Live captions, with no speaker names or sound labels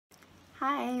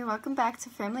Hi, welcome back to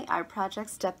Family Art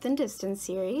Project's Depth and Distance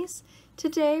series.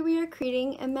 Today we are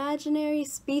creating imaginary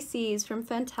species from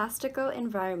fantastical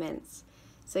environments.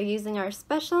 So using our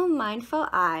special mindful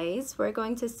eyes, we're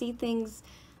going to see things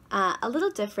a little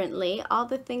differently. All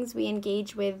the things we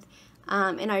engage with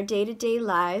in our day-to-day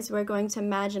lives, we're going to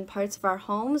imagine parts of our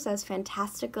homes as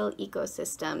fantastical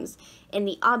ecosystems, and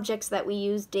the objects that we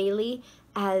use daily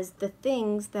as the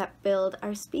things that build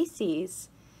our species.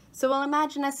 So we'll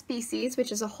imagine a species,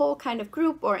 which is a whole kind of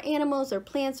group or animals or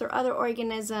plants or other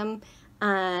organism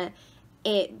that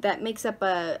makes up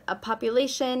a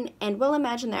population, and we'll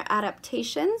imagine their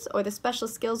adaptations or the special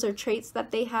skills or traits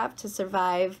that they have to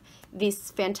survive this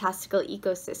fantastical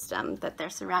ecosystem that they're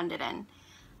surrounded in.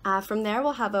 From there,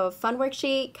 we'll have a fun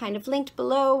worksheet kind of linked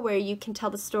below where you can tell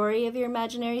the story of your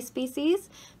imaginary species.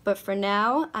 But for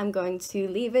now, I'm going to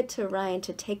leave it to Ryan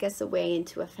to take us away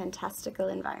into a fantastical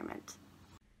environment.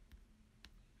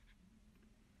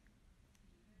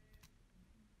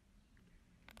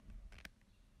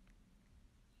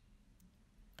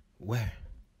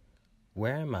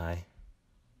 Where am I?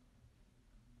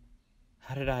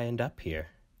 How did I end up here?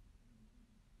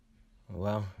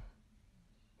 Well,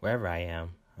 wherever I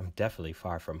am, I'm definitely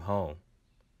far from home.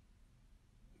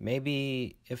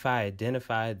 Maybe if I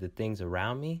identify the things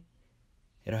around me,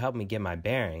 it'll help me get my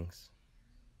bearings.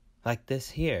 Like this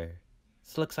here.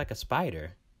 This looks like a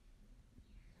spider.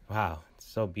 Wow, it's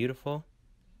so beautiful.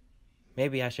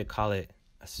 Maybe I should call it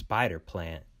a spider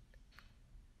plant.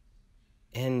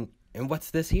 And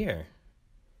what's this here?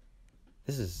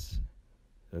 This is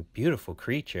a beautiful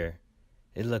creature.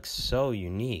 It looks so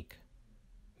unique.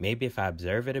 Maybe if I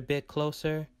observe it a bit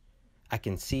closer, I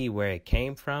can see where it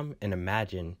came from and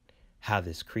imagine how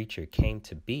this creature came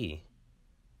to be.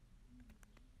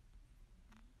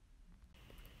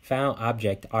 Found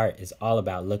object art is all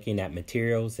about looking at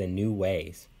materials in new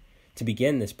ways. To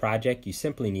begin this project, you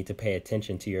simply need to pay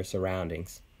attention to your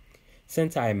surroundings.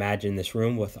 Since I imagine this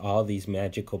room with all these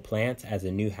magical plants as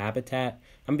a new habitat,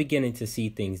 I'm beginning to see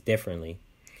things differently.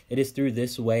 It is through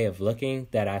this way of looking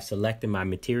that I've selected my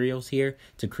materials here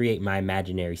to create my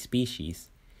imaginary species.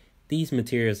 These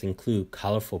materials include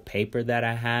colorful paper that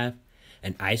I have,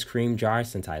 an ice cream jar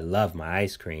since I love my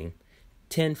ice cream,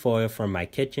 tin foil from my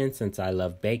kitchen since I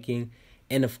love baking,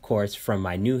 and of course from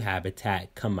my new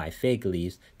habitat come my fig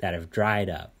leaves that have dried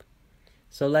up.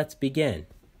 So let's begin.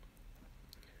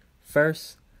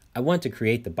 First, I want to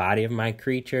create the body of my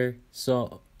creature,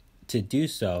 so to do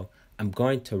so, I'm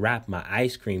going to wrap my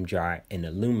ice cream jar in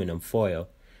aluminum foil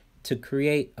to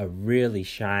create a really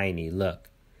shiny look.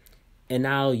 And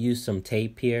I'll use some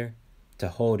tape here to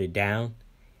hold it down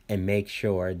and make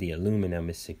sure the aluminum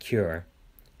is secure.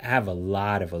 I have a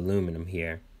lot of aluminum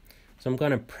here, so I'm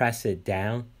going to press it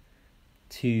down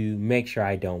to make sure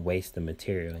I don't waste the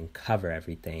material and cover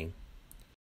everything.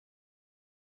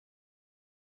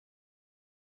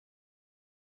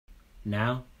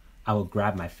 Now, I will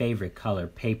grab my favorite color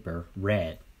paper,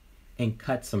 red, and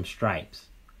cut some stripes.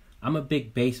 I'm a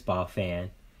big baseball fan,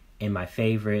 and my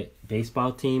favorite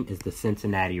baseball team is the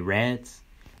Cincinnati Reds,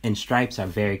 and stripes are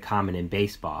very common in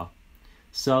baseball.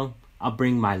 So, I'll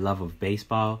bring my love of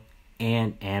baseball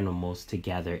and animals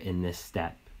together in this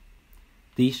step.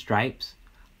 These stripes,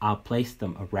 I'll place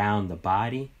them around the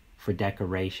body for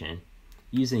decoration.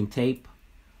 Using tape,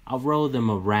 I'll roll them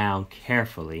around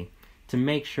carefully to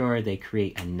make sure they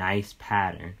create a nice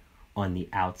pattern on the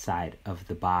outside of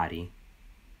the body.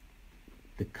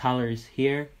 The colors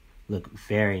here look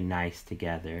very nice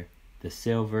together. The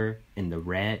silver and the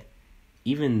red,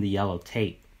 even the yellow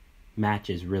tape,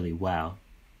 matches really well.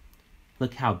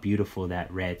 Look how beautiful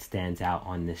that red stands out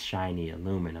on this shiny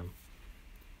aluminum.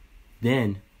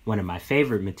 Then, one of my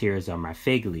favorite materials are my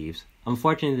fig leaves.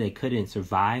 Unfortunately, they couldn't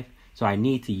survive, so I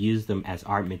need to use them as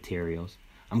art materials.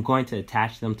 I'm going to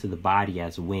attach them to the body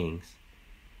as wings.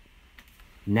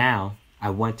 Now, I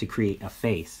want to create a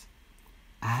face.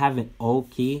 I have an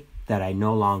old key that I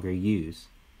no longer use.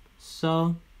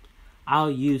 So, I'll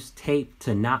use tape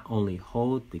to not only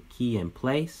hold the key in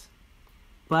place,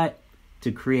 but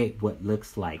to create what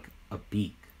looks like a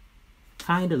beak.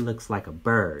 Kinda looks like a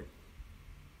bird.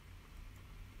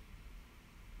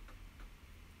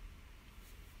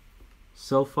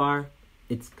 So far,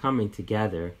 it's coming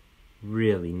together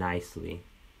really nicely.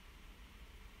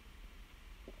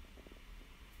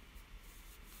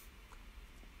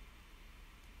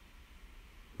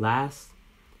 Last,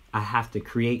 I have to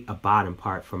create a bottom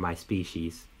part for my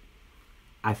species.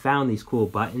 I found these cool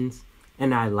buttons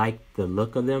and I like the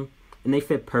look of them, and they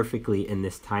fit perfectly in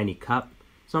this tiny cup,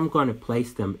 so I'm going to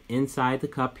place them inside the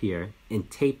cup here and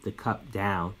tape the cup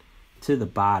down to the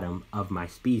bottom of my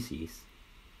species.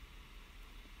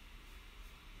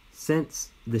 Since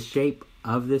the shape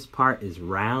of this part is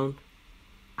round,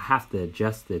 I have to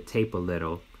adjust the tape a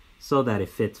little so that it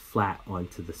fits flat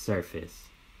onto the surface.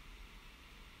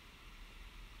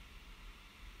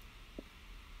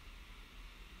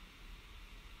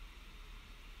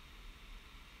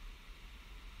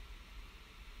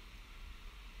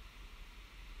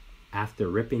 After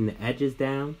ripping the edges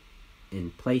down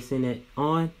and placing it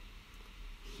on,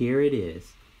 here it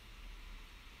is.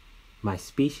 My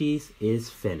species is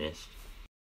finished.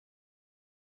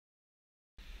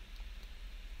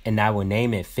 And I will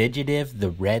name it Fidgetive the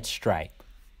Red Stripe.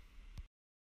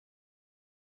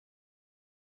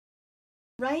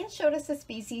 Ryan showed us a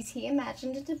species he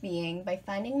imagined into being by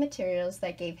finding materials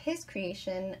that gave his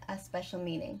creation a special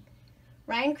meaning.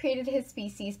 Ryan created his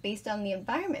species based on the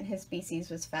environment his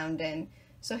species was found in,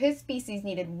 so his species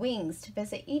needed wings to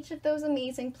visit each of those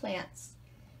amazing plants.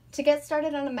 To get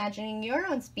started on imagining your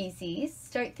own species,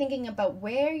 start thinking about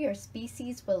where your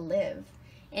species will live.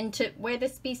 And to where the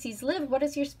species live, what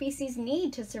does your species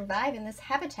need to survive in this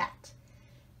habitat?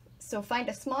 So find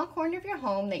a small corner of your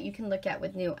home that you can look at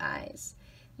with new eyes.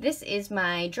 This is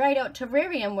my dried out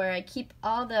terrarium where I keep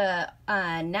all the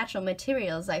natural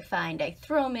materials I find. I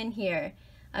throw them in here.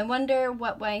 I wonder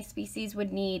what my species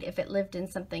would need if it lived in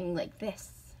something like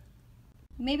this.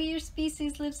 Maybe your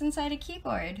species lives inside a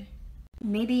keyboard.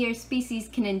 Maybe your species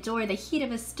can endure the heat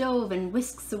of a stove and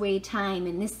whisks away time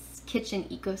in this kitchen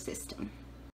ecosystem.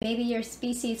 Maybe your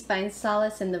species finds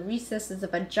solace in the recesses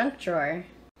of a junk drawer.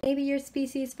 Maybe your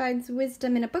species finds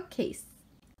wisdom in a bookcase.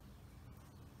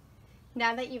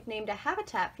 Now that you've named a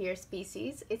habitat for your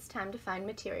species, it's time to find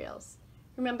materials.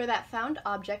 Remember that found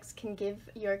objects can give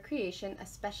your creation a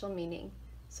special meaning.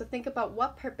 So think about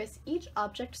what purpose each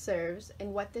object serves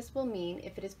and what this will mean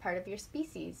if it is part of your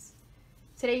species.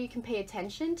 Today you can pay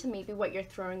attention to maybe what you're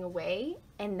throwing away,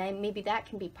 and then maybe that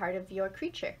can be part of your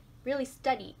creature. Really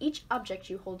study each object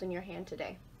you hold in your hand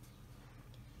today.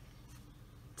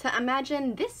 To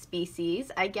imagine this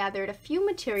species, I gathered a few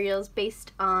materials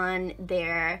based on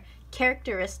their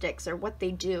characteristics or what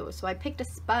they do. So I picked a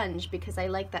sponge because I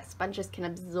like that sponges can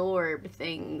absorb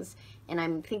things, and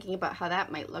I'm thinking about how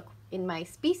that might look in my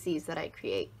species that I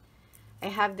create. I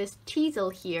have this teasel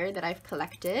here that I've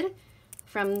collected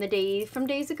from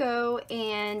days ago,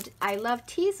 and I love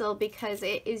teasel because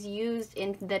it is used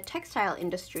in the textile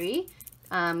industry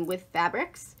with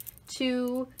fabrics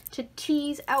to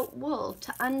tease out wool,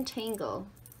 to untangle.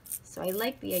 So I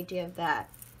like the idea of that.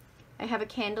 I have a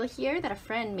candle here that a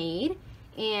friend made,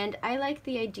 and I like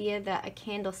the idea that a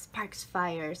candle sparks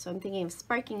fire, so I'm thinking of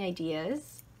sparking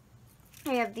ideas.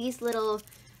 I have these little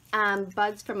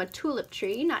buds from a tulip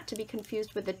tree, not to be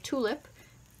confused with a tulip.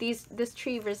 This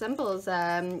tree resembles,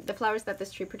 the flowers that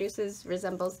this tree produces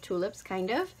resembles tulips,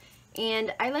 kind of.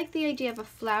 And I like the idea of a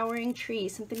flowering tree,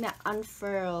 something that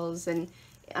unfurls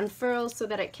so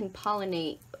that it can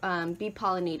pollinate, be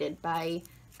pollinated by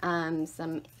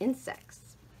some insects.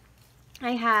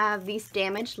 I have these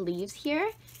damaged leaves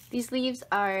here. These leaves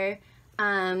are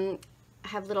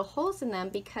have little holes in them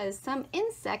because some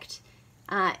insect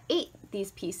ate these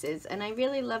pieces, and I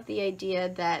really love the idea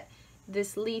that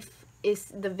this leaf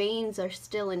the veins are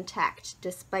still intact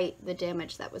despite the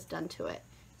damage that was done to it.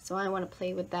 So I want to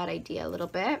play with that idea a little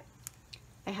bit.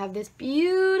 I have this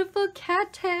beautiful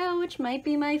cattail, which might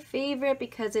be my favorite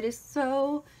because it is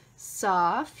so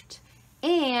soft.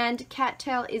 And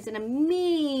cattail is an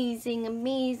amazing,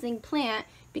 amazing plant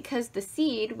because the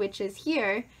seed, which is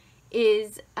here,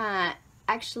 is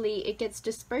actually it gets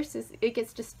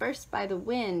dispersed by the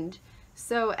wind.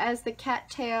 So as the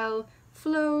cattail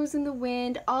flows in the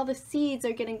wind, all the seeds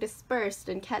are getting dispersed,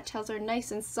 and cattails are nice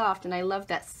and soft, and I love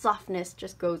that softness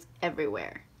just goes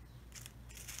everywhere.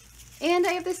 And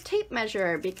I have this tape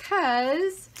measure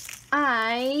because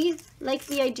I like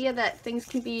the idea that things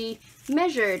can be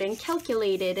measured and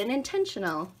calculated and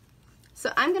intentional.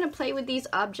 So I'm going to play with these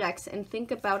objects and think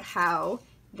about how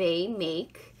they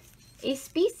make a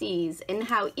species and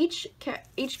how each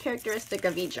characteristic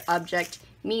of each object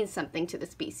means something to the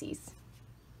species.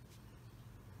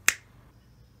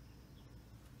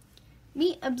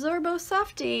 Meet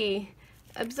Absorbosofty.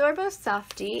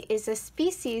 Absorbosofty is a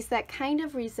species that kind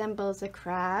of resembles a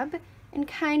crab and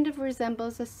kind of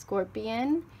resembles a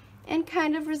scorpion and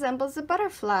kind of resembles a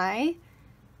butterfly,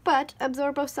 but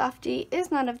Absorbosofty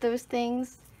is none of those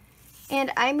things. And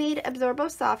I made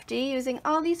Absorbosofty using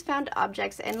all these found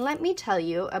objects, and let me tell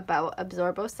you about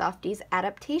Absorbosofty's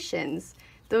adaptations.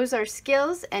 Those are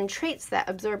skills and traits that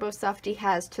Absorbosofty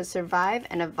has to survive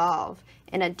and evolve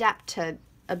and adapt to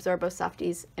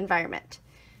Absorbosofty's environment.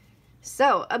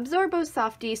 So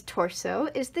Absorbosofty's torso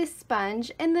is this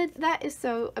sponge, and that is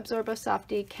so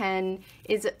Absorbosofty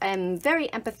is very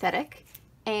empathetic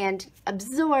and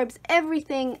absorbs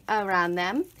everything around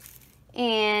them,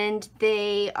 and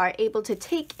they are able to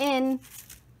take in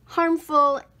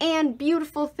harmful and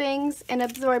beautiful things and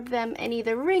absorb them and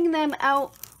either wring them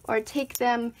out or take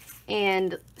them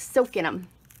and soak in them.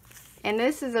 And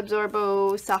this is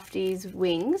Absorbosofty's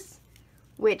wings,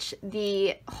 which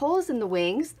the holes in the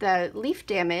wings, the leaf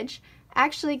damage,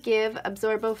 actually give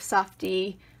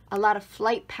Absorbosofty a lot of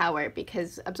flight power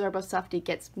because Absorbosofty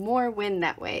gets more wind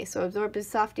that way. So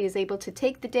Absorbosofty is able to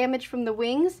take the damage from the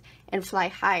wings and fly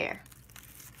higher.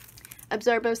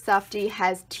 Absorbosofty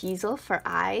has teasel for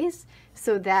eyes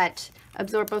so that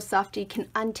Absorbosofty can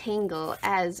untangle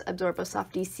as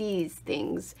Absorbosofty sees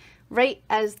things. Right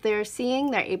as they're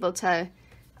seeing, they're able to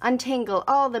untangle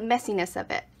all the messiness of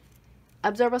it.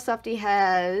 Absorbosofty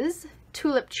has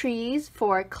tulip trees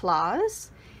for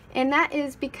claws, and that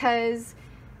is because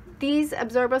these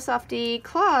Absorbosofty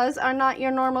claws are not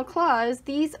your normal claws.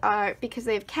 These are because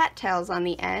they have cattails on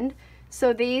the end.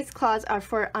 So these claws are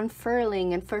for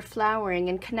unfurling and for flowering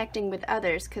and connecting with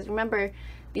others. Because remember,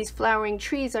 these flowering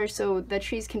trees are so the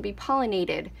trees can be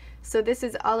pollinated. So this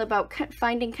is all about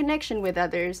finding connection with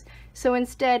others. So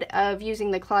instead of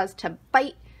using the claws to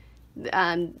bite,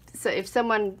 so if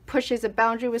someone pushes a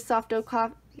boundary with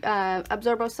Absorbosofty,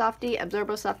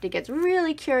 Absorbosofty gets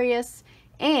really curious,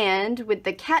 and with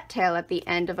the cattail at the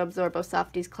end of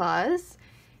Absorbosofty's claws,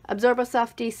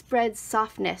 Absorbosofty spreads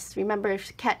softness. Remember,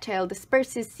 cattail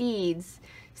disperses seeds,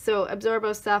 so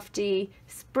Absorbosofty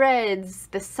spreads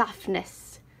the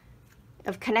softness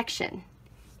of connection.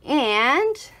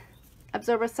 And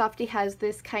Absorbosofty has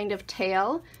this kind of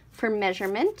tail for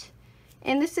measurement,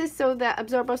 and this is so that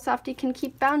Absorbosofty can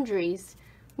keep boundaries.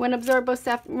 When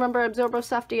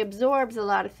Absorbosofty absorbs a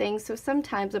lot of things, so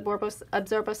sometimes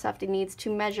Absorbosofty needs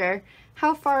to measure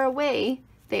how far away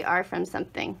they are from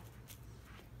something.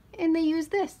 And they use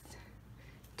this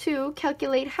to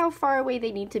calculate how far away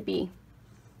they need to be.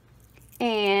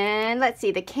 And let's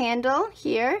see, the candle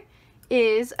here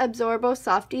is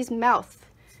Absorbosofty's mouth.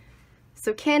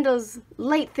 So candles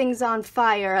light things on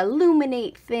fire,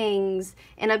 illuminate things,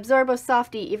 and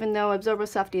Absorbosofty, even though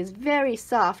Absorbosofty is very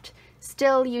soft,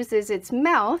 still uses its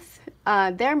mouth,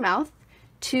 their mouth,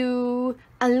 to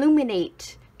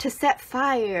illuminate, to set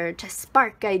fire, to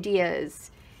spark ideas.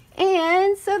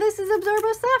 And so this is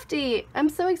Absorbosofty. I'm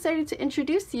so excited to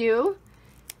introduce you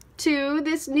to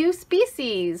this new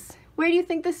species. Where do you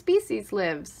think the species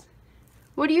lives?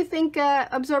 What do you think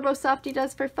Absorbosofty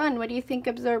does for fun? What do you think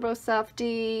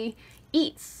Absorbosofty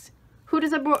eats? Who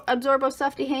does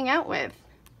Absorbosofty hang out with?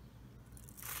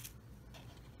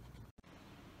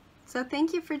 So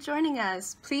thank you for joining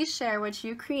us. Please share what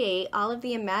you create, all of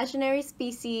the imaginary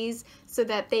species, so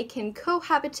that they can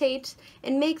cohabitate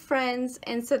and make friends,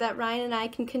 and so that Ryan and I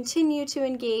can continue to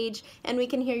engage and we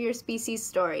can hear your species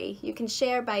story. You can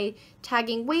share by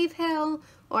tagging WaveHail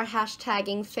or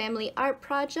hashtagging Family Art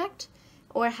Project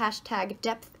or hashtag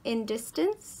Depth in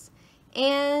Distance.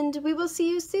 And we will see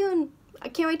you soon. I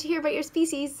can't wait to hear about your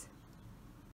species.